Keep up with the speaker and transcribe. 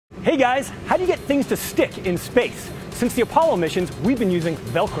Hey guys, how do you get things to stick in space? Since the Apollo missions, we've been using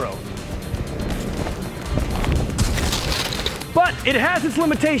Velcro. But it has its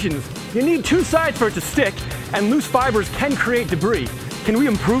limitations. You need two sides for it to stick, and loose fibers can create debris. Can we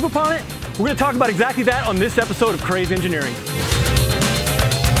improve upon it? We're going to talk about exactly that on this episode of Crazy Engineering.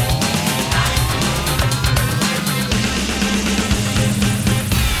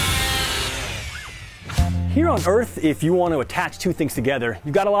 Here on Earth, if you want to attach two things together,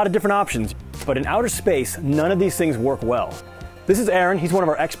 you've got a lot of different options. But in outer space, none of these things work well. This is Aaron. He's one of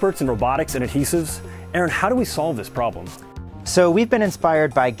our experts in robotics and adhesives. Aaron, how do we solve this problem? So we've been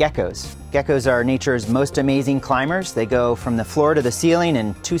inspired by geckos. Geckos are nature's most amazing climbers. They go from the floor to the ceiling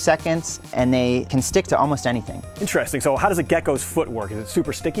in 2 seconds, and they can stick to almost anything. Interesting. So how does a gecko's foot work? Is it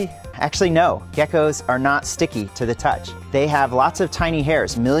super sticky? Actually, no. Geckos are not sticky to the touch. They have lots of tiny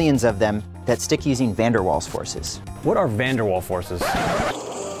hairs, millions of them, that stick using van der Waals forces. What are van der Waals forces?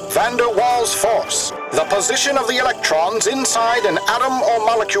 Van der Waals force. The position of the electrons inside an atom or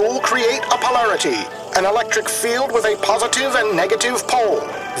molecule create a polarity, an electric field with a positive and negative pole.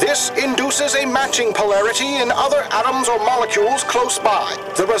 This induces a matching polarity in other atoms or molecules close by.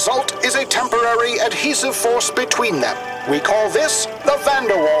 The result is a temporary adhesive force between them. We call this the van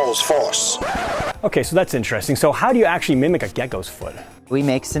der Waals force. Okay, so that's interesting. So how do you actually mimic a gecko's foot? We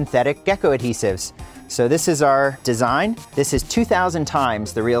make synthetic gecko adhesives. So this is our design. This is 2,000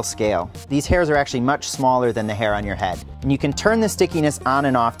 times the real scale. These hairs are actually much smaller than the hair on your head. And you can turn the stickiness on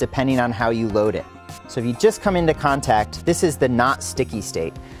and off depending on how you load it. So if you just come into contact, this is the not sticky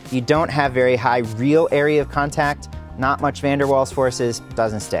state. You don't have very high real area of contact, not much van der Waals forces,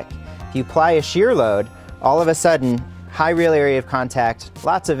 doesn't stick. If you apply a shear load, all of a sudden, high real area of contact,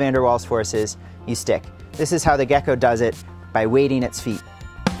 lots of van der Waals forces, you stick. This is how the gecko does it, by weighting its feet.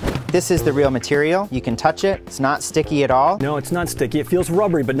 This is the real material. You can touch it. It's not sticky at all. No, it's not sticky. It feels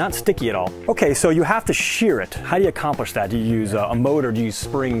rubbery, but not sticky at all. Okay, so you have to shear it. How do you accomplish that? Do you use a motor? Do you use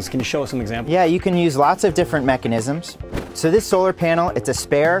springs? Can you show us some examples? Yeah, you can use lots of different mechanisms. So this solar panel, it's a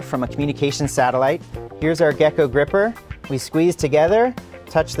spare from a communications satellite. Here's our gecko gripper. We squeeze together,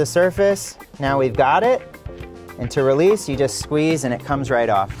 touch the surface. Now we've got it. And to release, you just squeeze and it comes right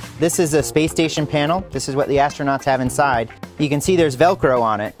off. This is a space station panel. This is what the astronauts have inside. You can see there's Velcro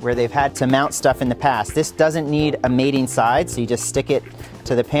on it where they've had to mount stuff in the past. This doesn't need a mating side, so you just stick it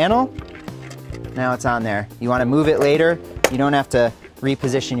to the panel. Now it's on there. You want to move it later, you don't have to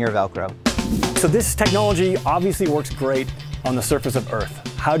reposition your Velcro. So this technology obviously works great on the surface of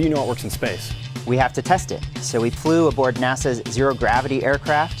Earth. How do you know it works in space? We have to test it. So we flew aboard NASA's zero-gravity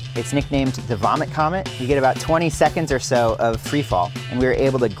aircraft. It's nicknamed the Vomit Comet. You get about 20 seconds or so of free fall, and we were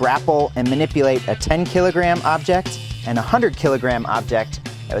able to grapple and manipulate a 10-kilogram object and a 100-kilogram object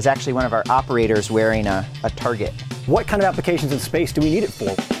that was actually one of our operators wearing a target. What kind of applications in space do we need it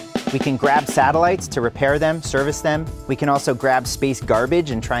for? We can grab satellites to repair them, service them. We can also grab space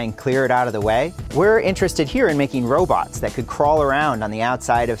garbage and try and clear it out of the way. We're interested here in making robots that could crawl around on the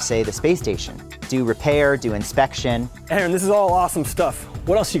outside of, say, the space station, do repair, do inspection. Aaron, this is all awesome stuff.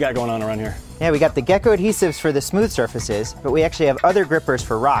 What else you got going on around here? Yeah, we got the gecko adhesives for the smooth surfaces, but we actually have other grippers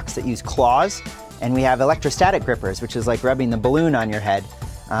for rocks that use claws, and we have electrostatic grippers, which is like rubbing the balloon on your head.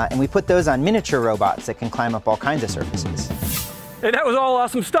 And we put those on miniature robots that can climb up all kinds of surfaces. Hey, that was all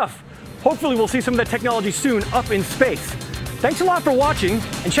awesome stuff. Hopefully we'll see some of that technology soon up in space. Thanks a lot for watching,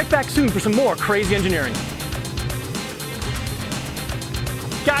 and check back soon for some more crazy engineering.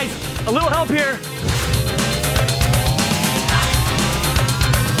 Guys, a little help here.